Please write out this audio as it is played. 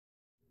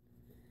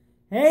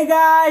Hey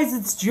guys,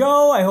 it's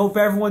Joe. I hope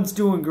everyone's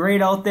doing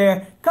great out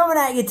there. Coming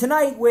at you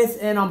tonight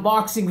with an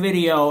unboxing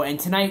video, and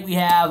tonight we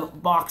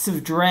have Box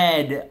of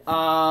Dread.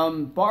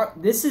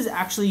 This is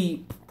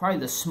actually probably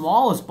the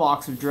smallest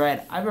Box of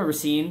Dread I've ever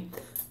seen.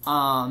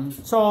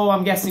 So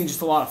I'm guessing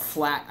just a lot of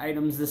flat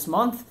items this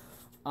month.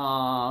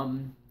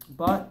 Box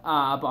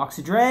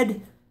of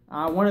Dread,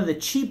 one of the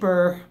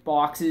cheaper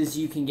boxes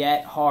you can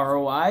get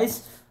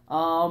horror-wise.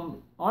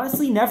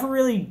 Honestly, never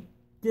really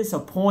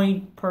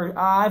disappoint.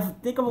 I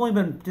think I've only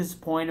been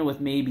disappointed with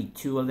maybe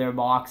 2 of their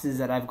boxes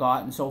that I've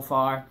gotten so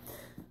far.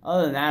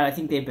 Other than that, I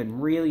think they've been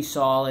really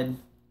solid.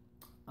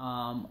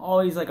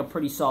 Always like a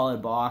pretty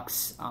solid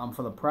box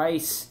for the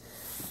price.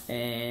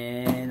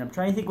 And I'm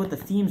trying to think what the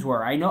themes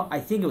were.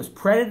 I think it was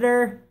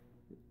Predator.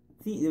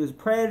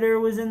 Predator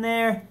was in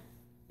there,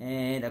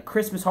 and A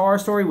Christmas Horror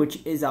Story,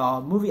 which is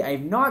a movie I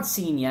have not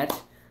seen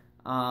yet,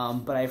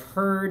 but I've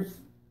heard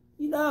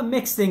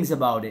mixed things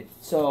about it.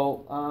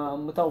 So,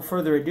 without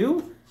further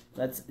ado,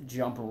 let's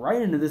jump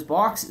right into this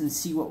box and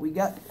see what we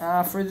got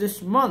for this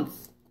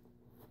month.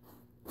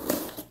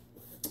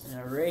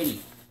 Alrighty.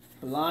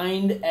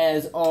 Blind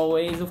as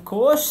always, of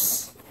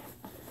course.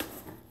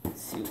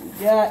 Let's see what we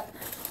got.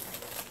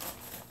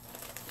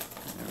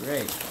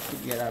 Alright,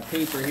 we got our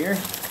paper here.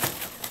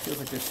 Feels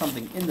like there's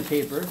something in the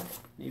paper.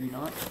 Maybe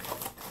not.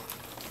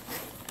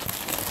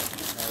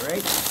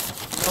 Alright.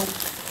 Nope.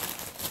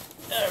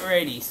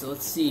 Alrighty, so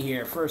let's see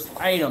here. First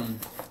item.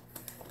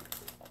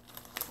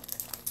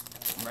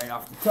 Right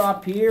off the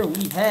top here,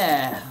 we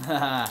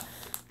have...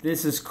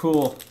 this is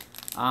cool.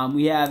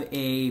 We have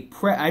a...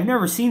 I've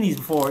never seen these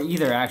before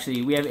either,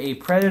 actually. We have a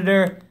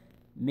Predator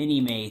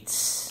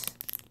Mini-Mates.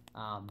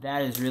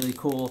 That is really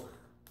cool.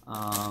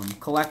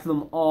 Collect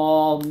them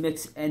all,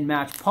 mix and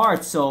match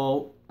parts.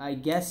 So, I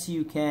guess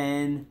you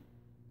can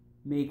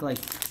make, like,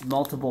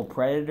 multiple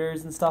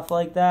Predators and stuff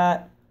like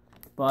that.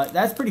 But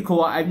that's pretty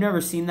cool. I've never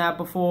seen that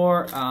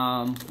before.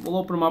 We'll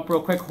open them up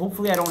real quick.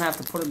 Hopefully I don't have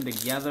to put them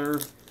together.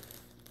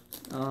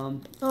 Oh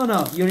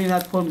no, you don't even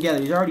have to put them together.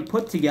 He's already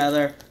put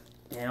together.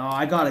 And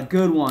I got a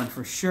good one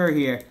for sure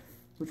here.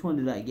 Which one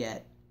did I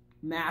get?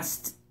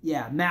 Masked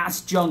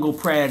Jungle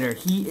Predator.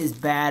 He is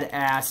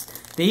badass.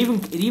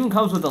 It even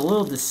comes with a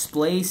little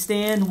display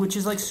stand, which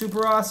is like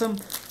super awesome.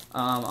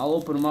 I'll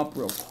open him up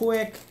real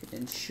quick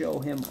and show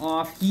him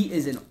off. He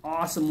is an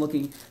awesome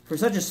looking, for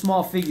such a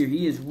small figure,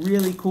 he is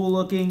really cool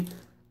looking.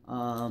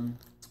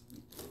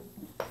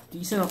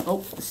 Decent,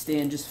 oh, the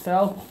stand just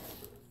fell.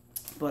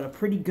 But a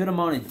pretty good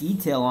amount of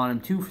detail on him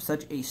too for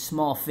such a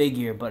small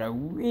figure. But a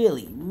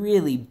really,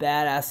 really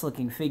badass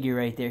looking figure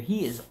right there.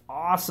 He is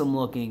awesome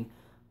looking.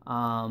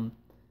 I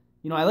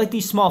like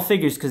these small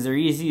figures because they're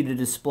easy to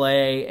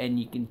display and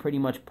you can pretty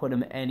much put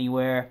them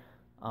anywhere.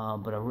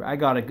 But I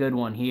got a good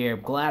one here.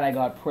 Glad I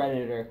got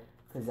Predator,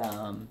 because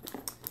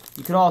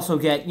you could also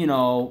get,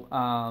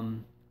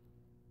 some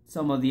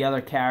of the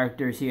other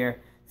characters here.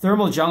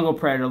 Thermal Jungle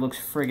Predator looks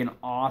friggin'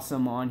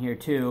 awesome on here,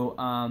 too.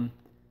 And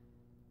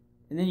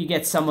then you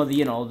get some of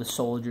the, the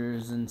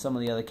soldiers and some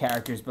of the other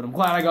characters. But I'm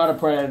glad I got a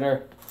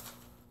Predator.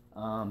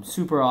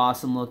 Super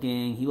awesome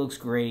looking. He looks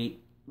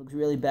great. Looks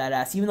really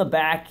badass. Even the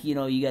back, you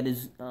got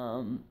his,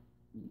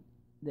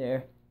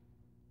 there.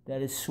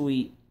 That is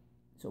sweet.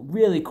 So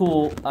really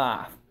cool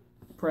little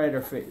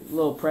Predator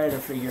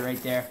figure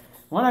right there.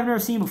 One I've never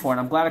seen before, and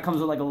I'm glad it comes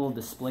with like a little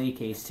display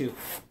case too.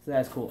 So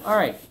that's cool. All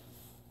right,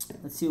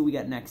 let's see what we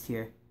got next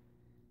here.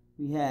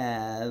 We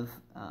have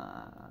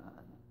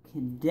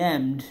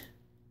Condemned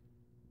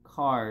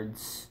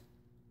cards.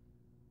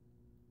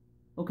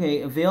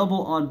 Okay,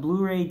 available on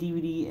Blu-ray,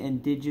 DVD,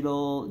 and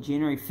digital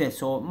January 5th.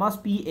 So it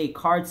must be a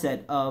card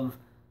set of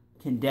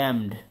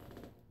Condemned.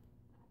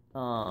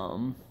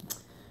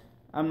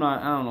 I don't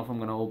know if I'm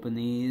going to open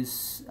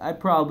these. I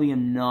probably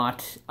am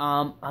not.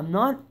 I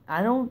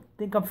don't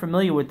think I'm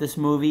familiar with this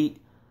movie.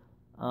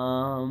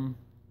 Yeah,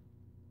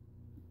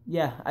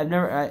 I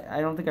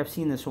don't think I've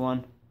seen this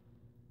one.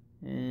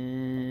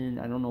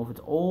 And I don't know if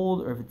it's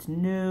old or if it's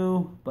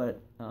new,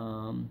 but,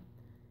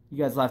 you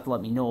guys will have to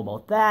let me know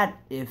about that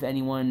if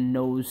anyone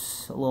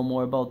knows a little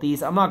more about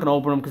these. I'm not going to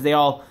open them because they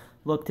all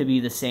look to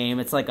be the same.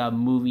 It's like a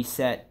movie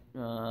set,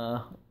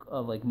 of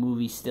like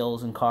movie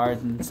stills and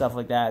cards and stuff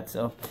like that,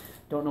 so...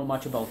 Don't know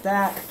much about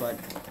that, but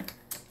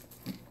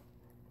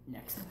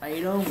next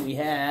item we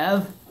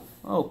have,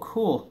 oh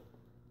cool,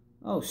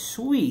 oh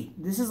sweet,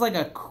 this is like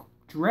a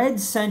Dread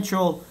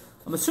Central,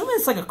 I'm assuming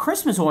it's like a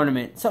Christmas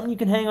ornament, something you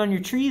can hang on your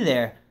tree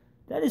there.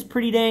 That is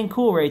pretty dang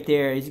cool right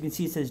there. As you can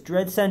see, it says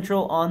Dread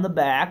Central on the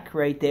back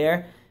right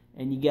there,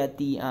 and you get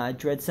the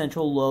Dread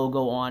Central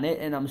logo on it,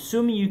 and I'm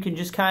assuming you can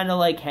just kind of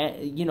like,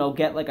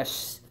 get like a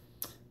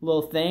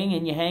little thing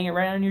and you hang it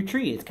right on your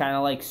tree. It's kind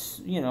of like,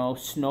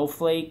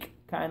 snowflake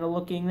kind of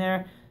looking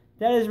there.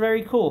 That is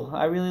very cool.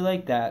 I really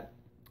like that.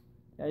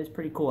 That is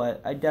pretty cool.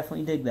 I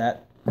definitely dig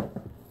that.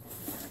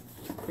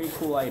 Pretty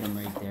cool item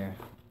right there.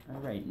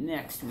 Alright,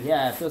 next we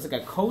have, feels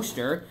like a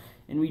coaster,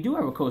 and we do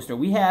have a coaster.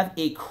 We have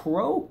the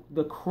Crow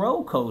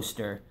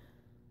coaster.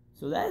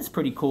 So that is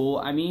pretty cool.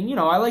 I mean,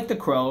 I like The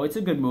Crow. It's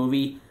a good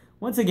movie.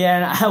 once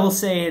again, I will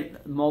say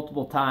it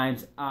multiple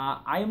times.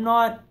 I do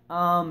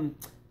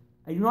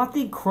not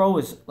think Crow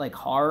is like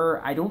horror.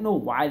 I don't know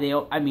why they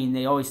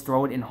always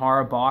throw it in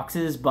horror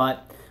boxes,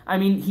 but I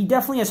mean, he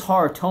definitely has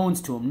horror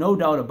tones to him, no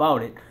doubt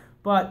about it.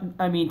 But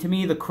I mean, to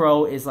me, The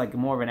Crow is like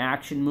more of an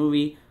action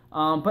movie.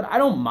 But I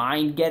don't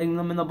mind getting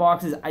them in the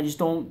boxes. I just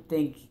don't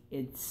think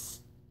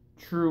it's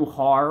true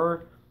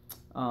horror.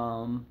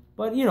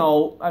 But you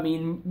know, I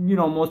mean, you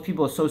know, most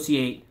people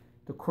associate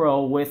The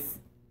Crow with,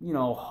 you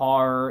know,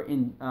 horror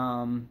in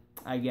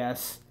I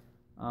guess.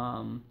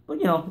 But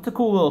you know, it's a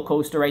cool little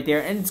coaster right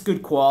there, and it's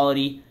good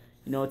quality.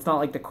 You know, it's not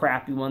like the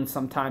crappy ones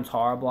sometimes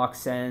Horror Block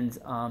sends.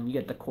 You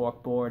get the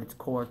cork board, it's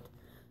corked.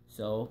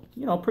 So,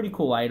 you know, pretty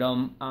cool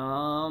item.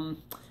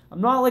 I'm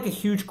not like a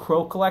huge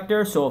Crow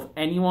collector, so if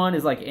anyone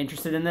is like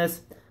interested in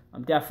this,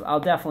 I'll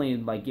definitely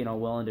like, you know,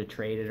 willing to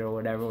trade it or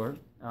whatever.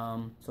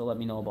 So let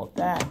me know about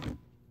that.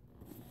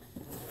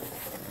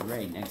 All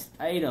right, next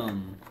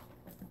item.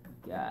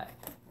 Got.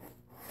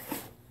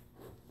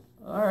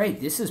 All right,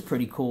 this is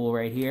pretty cool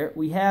right here.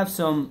 We have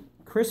some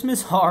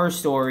Christmas Horror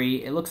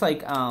Story. It looks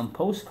like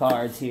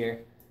postcards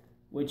here,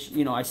 which,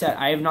 you know, I said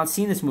I have not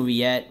seen this movie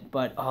yet,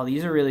 but oh,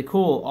 these are really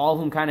cool. All of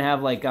them kind of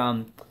have like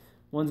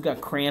one's got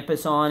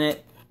Krampus on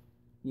it,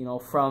 you know,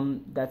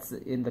 that's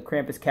in the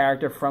Krampus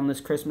character from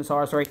this Christmas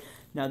Horror Story.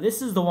 Now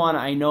this is the one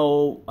I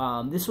know.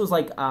 This was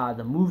like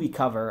the movie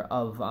cover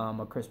of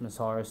A Christmas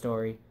Horror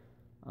Story,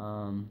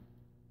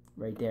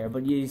 right there.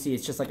 But you see,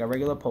 it's just like a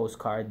regular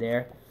postcard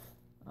there.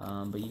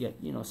 But you get,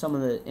 you know, some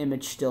of the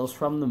image stills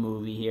from the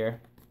movie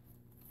here.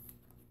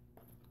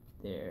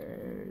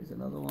 There's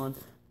another one.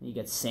 You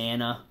get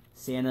Santa.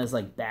 Santa's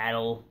like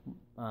battle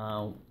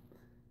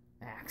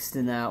axed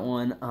in that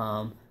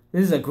one.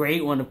 This is a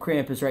great one of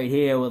Krampus right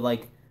here with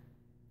like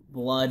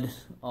blood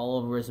all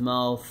over his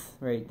mouth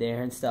right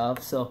there and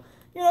stuff. So,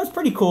 you know, it's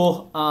pretty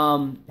cool.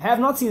 Have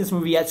not seen this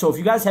movie yet, so if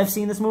you guys have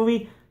seen this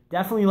movie,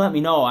 definitely let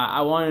me know.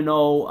 I want to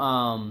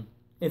know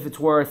if it's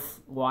worth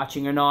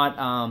watching or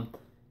not.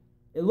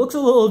 It looks a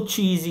little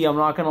cheesy, I'm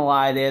not going to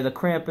lie there. The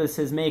Krampus,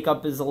 his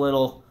makeup is a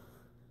little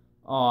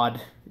odd.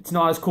 It's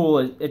not as cool.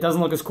 It doesn't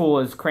look as cool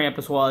as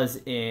Krampus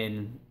was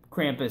in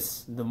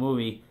Krampus, the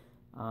movie.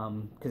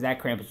 Because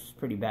that Krampus was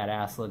pretty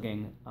badass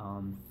looking.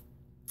 But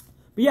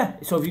yeah,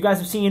 so if you guys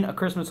have seen A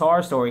Christmas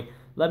Horror Story,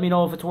 let me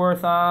know if it's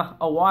worth a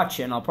watch.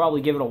 And I'll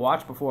probably give it a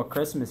watch before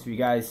Christmas if you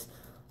guys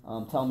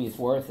tell me it's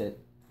worth it.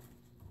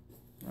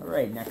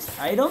 Alright, next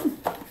item.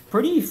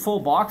 Pretty full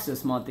box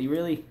this month. They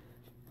really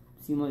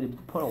seem like to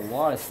put a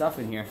lot of stuff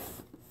in here.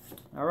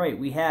 Alright,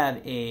 we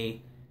have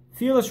a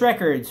Fearless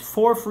Records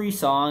 4 free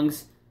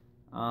songs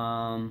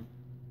from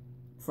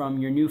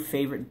your new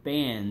favorite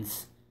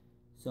bands.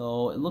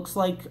 So it looks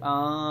like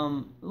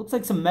some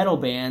metal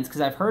bands, because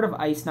I've heard of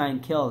Ice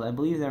Nine Kills. I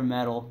believe they're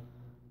metal.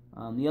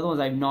 The other ones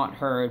I've not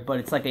heard, but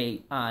it's like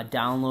a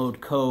download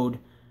code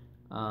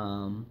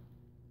from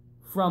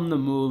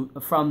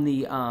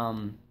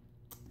the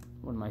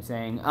what am I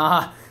saying?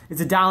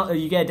 It's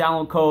you get a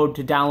download code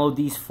to download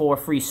these 4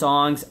 free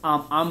songs.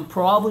 I'm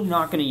probably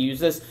not going to use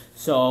this,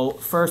 so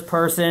first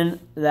person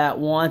that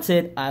wants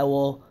it, I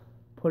will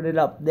put it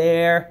up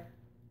there,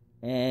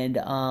 and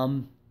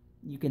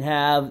you can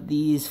have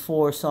these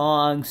 4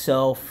 songs.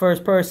 So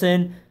first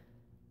person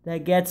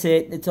that gets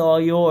it, it's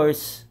all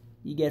yours.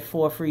 You get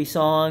 4 free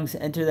songs.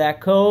 Enter that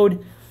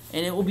code,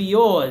 and it will be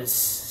yours.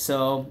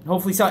 So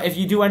hopefully, if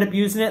you do end up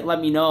using it, let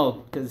me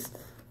know, because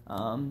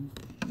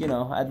you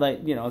know, I'd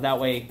like, you know, that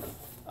way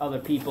other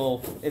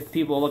people, if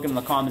people look in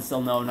the comments,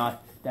 they'll know,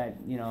 not that,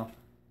 you know,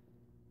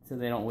 so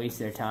they don't waste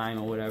their time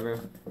or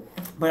whatever.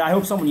 But I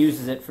hope someone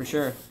uses it for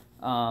sure.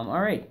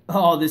 Alright.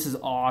 Oh, this is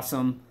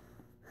awesome.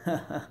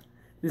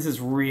 This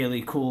is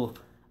really cool.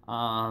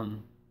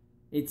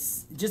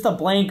 It's just a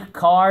blank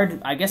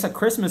card, I guess a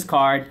Christmas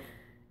card.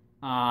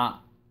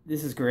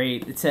 This is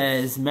great. It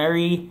says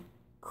Merry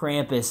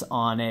Krampus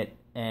on it,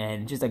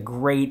 and just a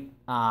great,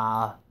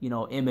 you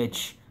know,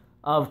 image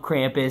of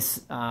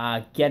Krampus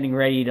getting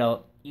ready to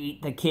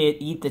eat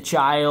the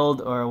child,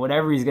 or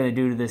whatever he's going to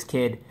do to this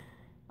kid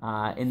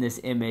in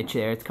this image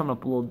there. It's coming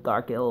up a little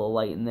dark, a little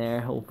light in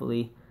there,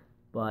 hopefully.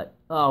 But,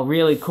 oh,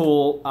 really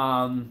cool.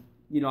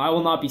 You know, I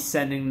will not be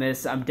sending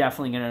this. I'm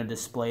definitely going to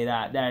display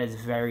that. That is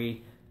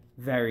very,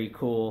 very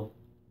cool.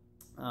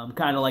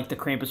 Kind of like the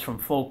Krampus from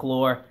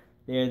Folklore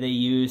there they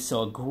use.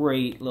 So a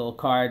great little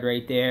card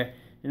right there.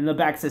 And in the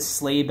back it says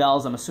Sleigh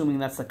Bells. I'm assuming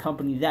that's the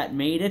company that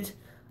made it.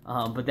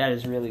 But that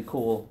is really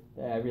cool.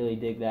 I really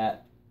dig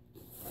that.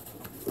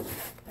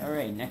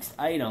 Alright, next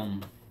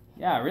item.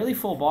 Yeah, really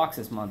full box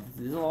this month.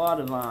 There's a lot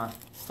of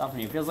stuff in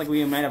here. Feels like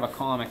we might have a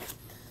comic.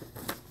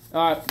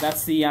 Alright,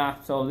 that's the,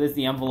 so there's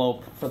the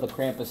envelope for the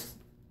Krampus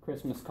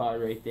Christmas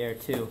card right there,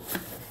 too.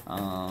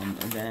 And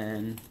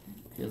then,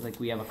 feels like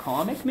we have a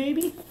comic,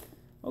 maybe?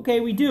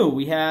 Okay, we do.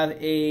 We have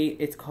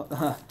it's called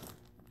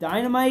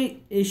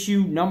Dynamite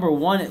issue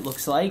 #1, it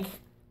looks like,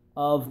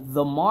 of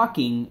The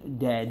Walking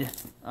Dead.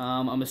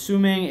 I'm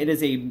assuming it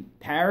is a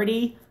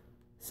parody,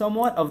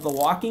 somewhat, of The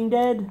Walking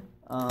Dead.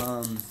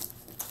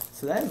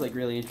 So that is, like,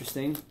 really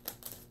interesting.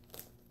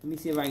 Let me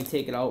see if I can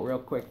take it out real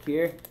quick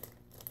here.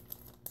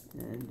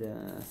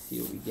 And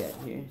see what we get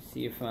here.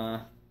 See if you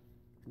can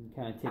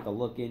kind of take a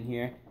look in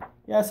here.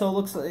 Yeah, so it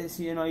looks like,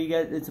 you know,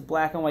 it's a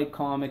black and white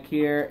comic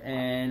here,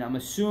 and I'm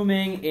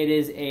assuming it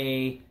is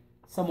a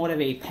somewhat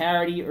of a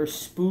parody or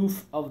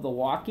spoof of The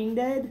Walking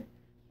Dead,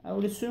 I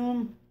would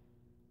assume.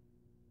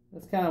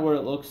 That's kind of what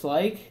it looks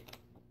like.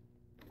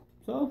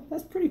 So,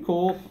 that's pretty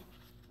cool.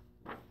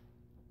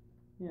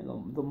 Yeah,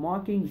 The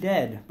Walking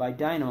Dead by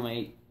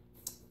Dynamite.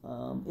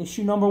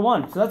 Issue number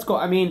 1. So that's cool.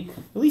 I mean,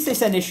 at least they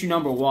said issue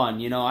number 1.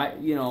 You know,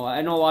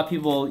 I know a lot of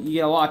people, you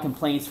get a lot of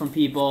complaints from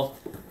people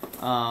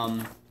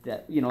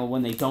that, you know,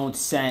 when they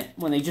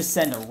just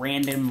send a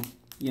random,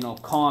 you know,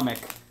 comic.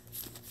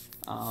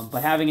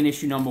 But having an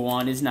issue number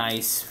 1 is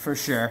nice for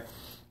sure.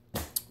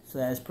 So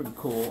that is pretty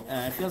cool.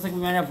 It feels like we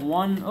might have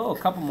a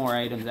couple more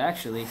items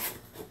actually.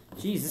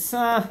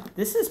 Jeez,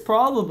 this is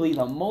probably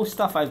the most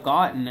stuff I've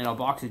gotten in a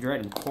Box of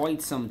Dread in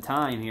quite some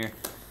time here.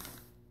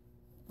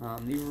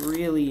 They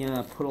really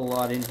put a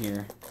lot in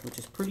here, which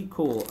is pretty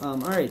cool.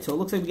 Alright, so it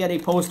looks like we get a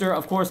poster.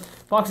 Of course,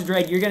 Box of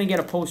Dread, you're going to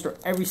get a poster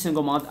every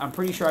single month. I'm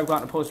pretty sure I've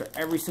gotten a poster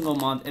every single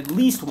month, at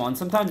least one.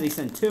 Sometimes they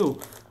send 2.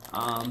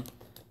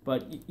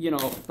 But, you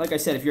know, like I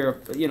said, if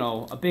you're, you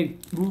know, a big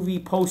movie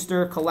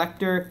poster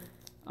collector,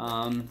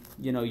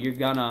 you know, you're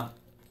going to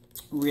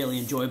really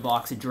enjoy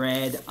Box of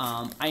Dread.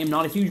 I am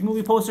not a huge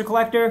movie poster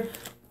collector,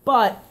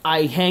 but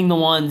I hang the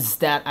ones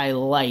that I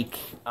like.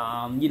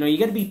 You know, you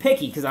got to be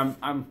picky because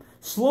I'm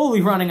slowly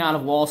running out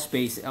of wall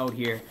space out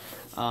here.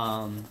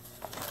 So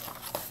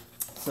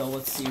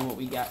let's see what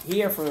we got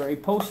here for a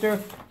poster.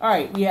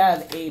 Alright, we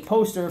have a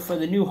poster for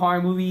the new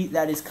horror movie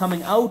that is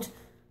coming out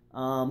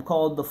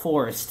called The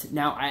Forest.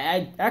 Now,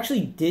 I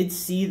actually did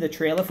see the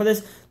trailer for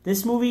this.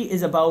 This movie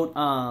is about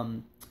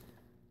kind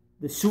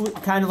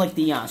of like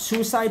the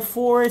suicide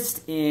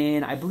forest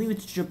in, I believe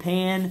it's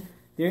Japan.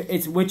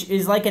 Which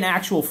is like an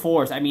actual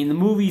forest. I mean, the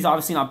movie's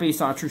obviously not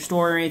based on a true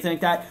story or anything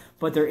like that,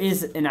 but there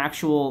is an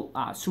actual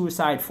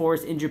suicide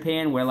forest in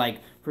Japan where, like,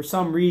 for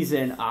some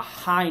reason, a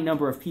high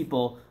number of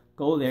people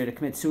go there to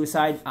commit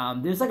suicide.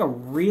 There's like a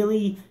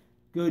really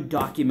good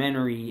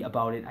documentary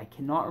about it. I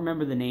cannot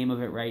remember the name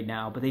of it right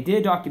now, but they did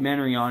a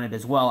documentary on it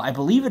as well. I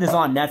believe it is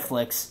on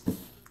Netflix.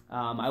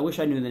 I wish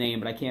I knew the name,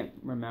 but I can't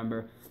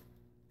remember.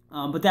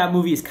 But that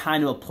movie is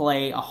kind of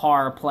a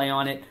horror play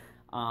on it.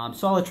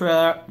 Saw the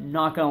trailer,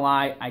 not gonna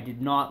lie, it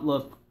did not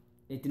look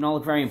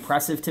very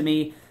impressive to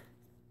me.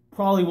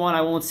 Probably one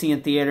I won't see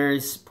in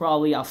theaters.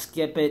 Probably I'll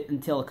skip it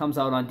until it comes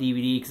out on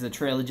DVD because the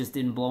trailer just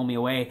didn't blow me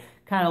away.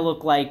 Kind of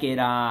looked like it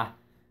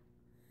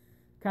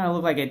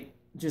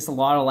just a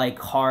lot of like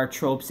horror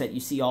tropes that you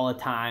see all the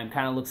time.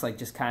 Kind of looks like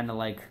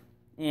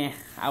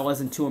I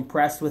wasn't too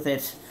impressed with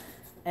it.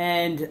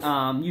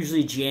 And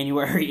usually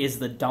January is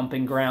the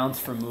dumping grounds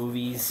for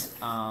movies,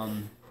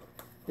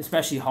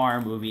 especially horror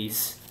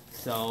movies.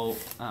 So,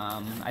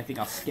 I think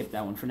I'll skip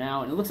that one for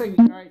now. And it looks like,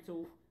 alright,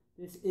 so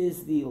this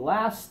is the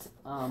last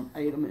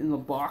item in the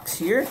box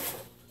here.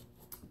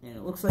 And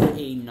it looks like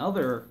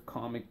another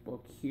comic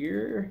book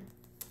here.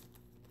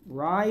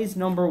 Rise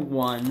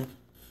 #1,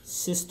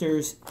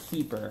 Sister's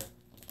Keeper.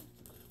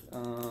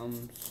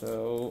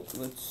 So,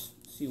 let's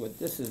see what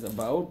this is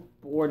about.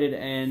 Boarded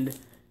and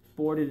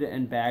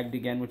bagged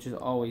again, which is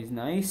always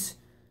nice.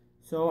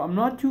 So, I'm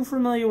not too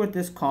familiar with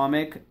this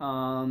comic.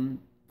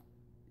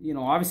 You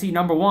know, obviously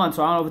 #1,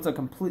 so I don't know if it's a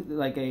completely,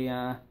 like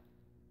a,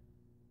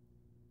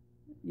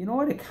 you know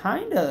what, it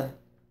kind of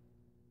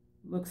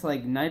looks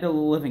like Night of the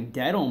Living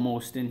Dead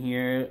almost in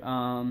here.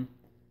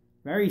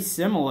 Very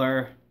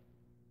similar.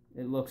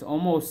 It looks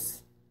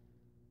almost,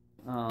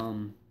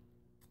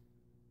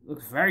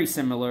 looks very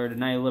similar to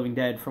Night of the Living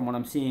Dead from what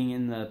I'm seeing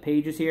in the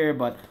pages here,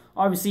 but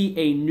obviously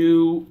a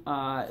new,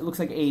 it looks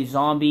like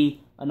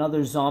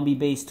another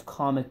zombie-based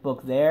comic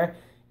book there.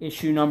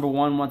 Issue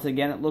 #1, once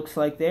again, it looks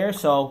like there,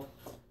 so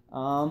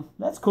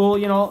that's cool.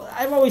 You know,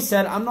 I've always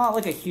said I'm not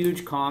like a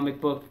huge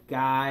comic book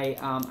guy.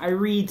 I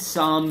read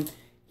some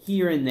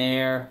here and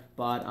there,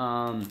 but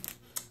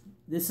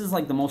this is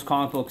like the most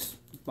comic books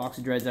Box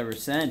of Dread's ever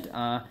sent.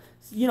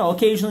 You know,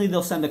 occasionally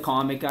they'll send a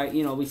comic.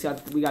 You know, we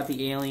got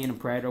the Alien and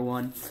Predator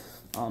one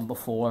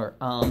before.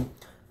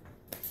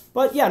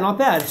 But yeah, not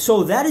bad.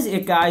 So that is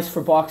it, guys,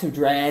 for Box of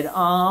Dread.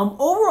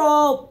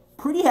 Overall,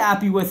 pretty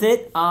happy with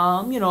it.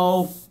 You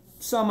know,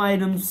 some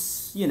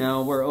items, you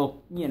know, were,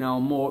 you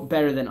know,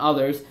 better than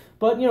others.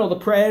 But, you know, the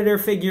Predator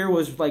figure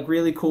was, like,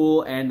 really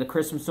cool, and the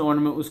Christmas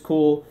ornament was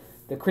cool.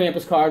 The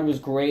Krampus card was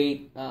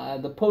great.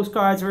 The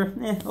postcards were,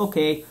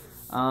 okay.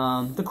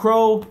 The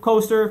Crow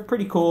coaster,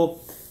 pretty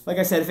cool. Like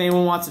I said, if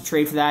anyone wants to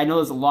trade for that, I know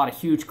there's a lot of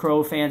huge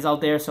Crow fans out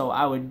there, so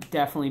I would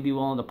definitely be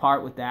willing to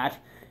part with that.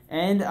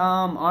 And,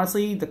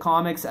 honestly, the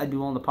comics I'd be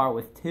willing to part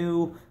with,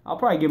 too. I'll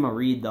probably give them a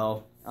read,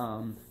 though.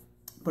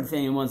 But if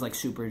anyone's, like,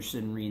 super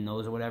interested in reading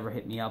those or whatever,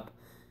 hit me up.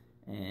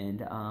 And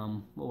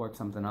we'll work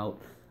something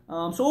out.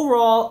 So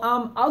overall,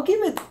 I'll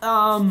give it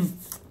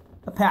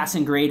a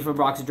passing grade for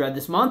Box of Dread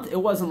this month.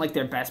 It wasn't like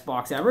their best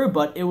box ever,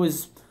 but it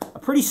was a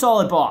pretty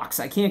solid box.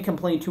 I can't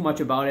complain too much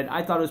about it.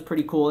 I thought it was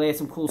pretty cool. They had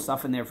some cool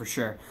stuff in there for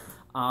sure.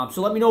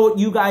 So let me know what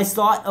you guys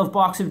thought of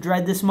Box of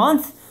Dread this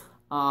month.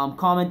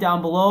 Comment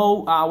down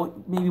below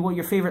maybe what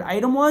your favorite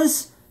item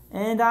was.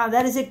 And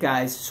that is it,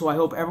 guys. So I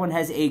hope everyone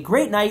has a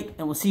great night,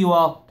 and we'll see you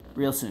all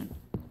real soon.